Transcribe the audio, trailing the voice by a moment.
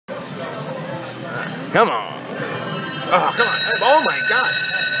Come on. Oh, come on. Oh, my God.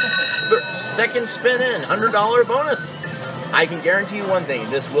 Second spin in, $100 bonus. I can guarantee you one thing.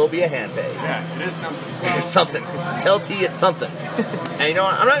 This will be a hand pay. Yeah, it is something. It's something. Tell T it's something. And you know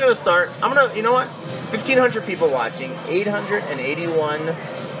what? I'm not going to start. I'm going to, you know what? 1,500 people watching, 881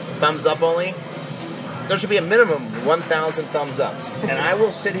 thumbs up only. There should be a minimum of 1,000 thumbs up. And I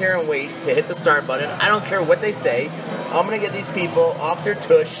will sit here and wait to hit the start button. I don't care what they say. I'm going to get these people off their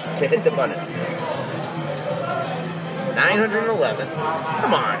tush to hit the button. 911.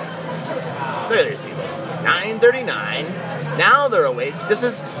 Come on. Look at these people. 939. Now they're awake. This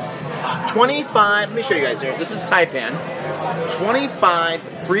is 25. Let me show you guys here. This is Taipan. 25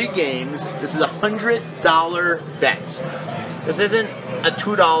 free games. This is a $100 bet. This isn't a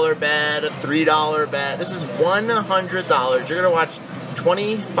 $2 bet, a $3 bet. This is $100. You're going to watch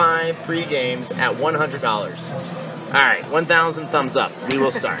 25 free games at $100. All right, 1,000 thumbs up. We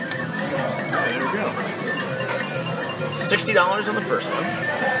will start. There we go. $60 on the first one.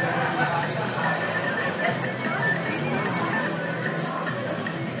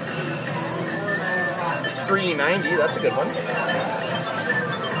 $3.90. That's a good one.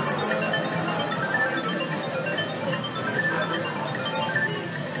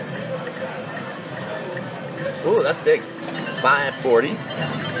 Ooh, that's big. $5.40.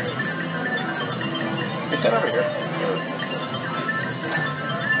 You stand over here.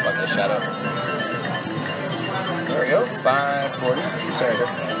 Fuck the shadow. There we go. $5.40. You stand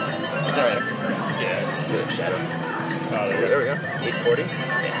right here. You stand right here. Yes. The shadow. Oh, There we go. $8.40.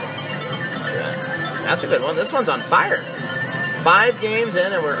 Yeah. That's a good one. This one's on fire. 5 games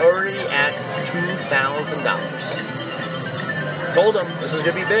in, and we're already at $2,000. Told them this is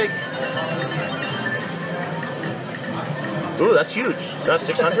gonna be big. Ooh, that's huge. So that's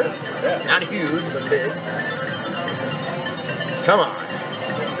 600. Yeah. Not huge, but big. Come on.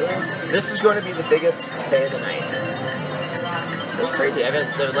 This is going to be the biggest pay of the night. It was crazy.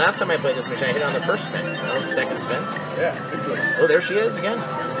 The last time I played this machine, I hit it on the first spin. That was the second spin. Yeah, good one. Oh, there she is again.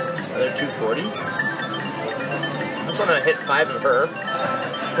 Another 240. I just want to hit 5 of her.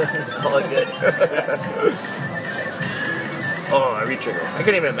 Call it good. Oh, a retrigger. I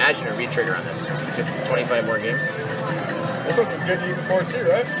couldn't even imagine a retrigger on this. 25 more games. This one's been good to you before too,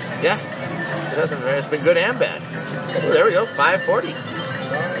 right? Yeah. It's been good and bad. Oh, there we go. 540. All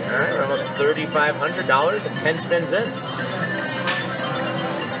right, we're almost $3,500 and 10 spins in.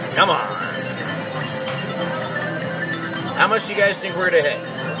 Come on. How much do you guys think we're going to hit?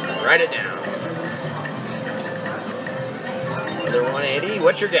 Write it down. Another 180.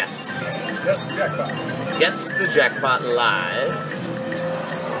 What's your guess? Guess the jackpot. Guess the jackpot live.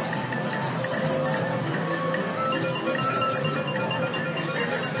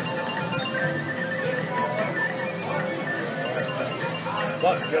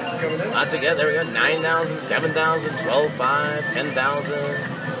 Lots of guesses coming in. Lots of guesses. There we go. 9,000, 7,000, 12,500, 10,000.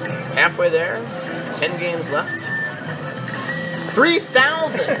 Halfway there. 10 games left.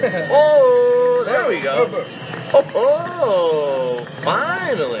 3,000. Oh, there we go. Oh,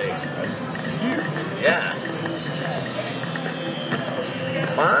 finally. Yeah.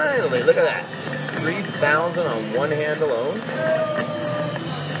 Finally, look at that. 3,000 on one hand alone.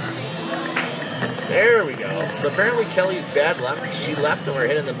 There we go. So apparently Kelly's bad luck. She left and we're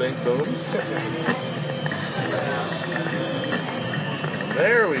hitting the big booms.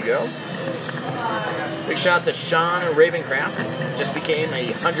 There we go. Big shout out to Sean Ravencraft. Just became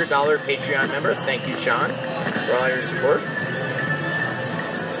a $100 Patreon member. Thank you, Sean, for all your support.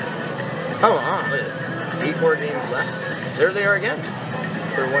 Come on, look at this. 8 more games left. There they are again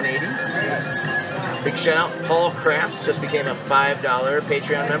for 180. Big shout out, Paul Crafts just became a $5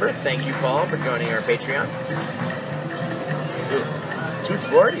 Patreon member. Thank you, Paul, for joining our Patreon. Ooh,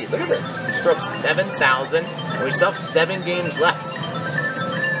 240. Look at this. We just broke 7,000, and we still have 7 games left.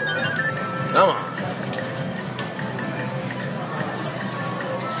 Come on.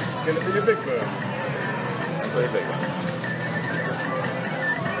 It's gonna be a big one. Really big one.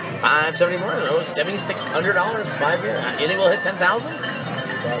 570 more. No, $7,600. 5 years. You think we'll hit 10,000?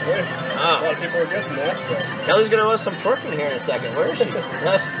 Probably. A lot of people are guessing that. So. Kelly's gonna owe us some twerking here in a second. Where is she?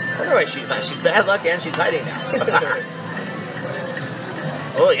 I wonder why she's not. She's bad luck and she's hiding now.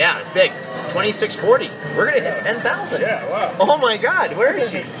 Oh yeah, it's big. 2640. We're gonna hit 10,000. Yeah, wow. Oh my God, where is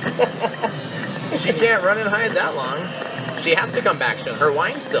she? She can't run and hide that long. She has to come back soon. Her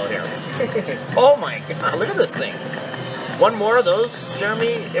wine's still here. Oh my God, look at this thing. One more of those,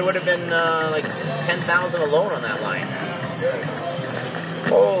 Jeremy, it would have been like 10,000 alone on that line.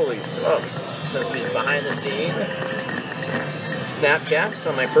 Holy smokes. This is behind the scene Snapchats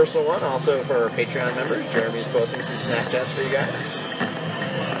on my personal one, also for our Patreon members. Jeremy's posting some Snapchats for you guys.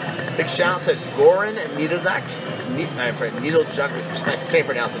 Big shout out to Goran and Needlejack. I can't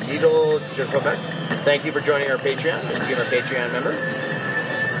pronounce it. Needlejack. Thank you for joining our Patreon. Just became a Patreon member.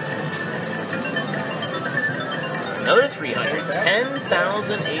 Another 300.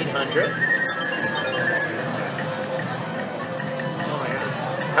 10,800.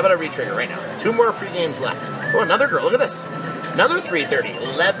 How about a retrigger right now? 2 more free games left. Oh, another girl. Look at this. Another 330.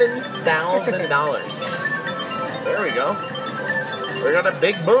 $11,000. There we go. We got a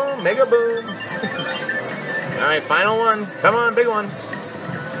big boom, mega boom. All right, final one. Come on, big one.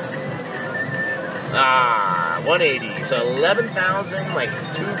 180. So 11,000, like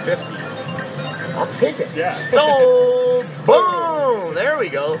 250. I'll take it. Yeah. Sold. Boom. There we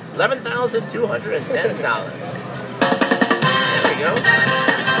go. $11,210. There we go.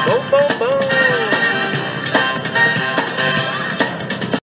 Boom, boom, boom.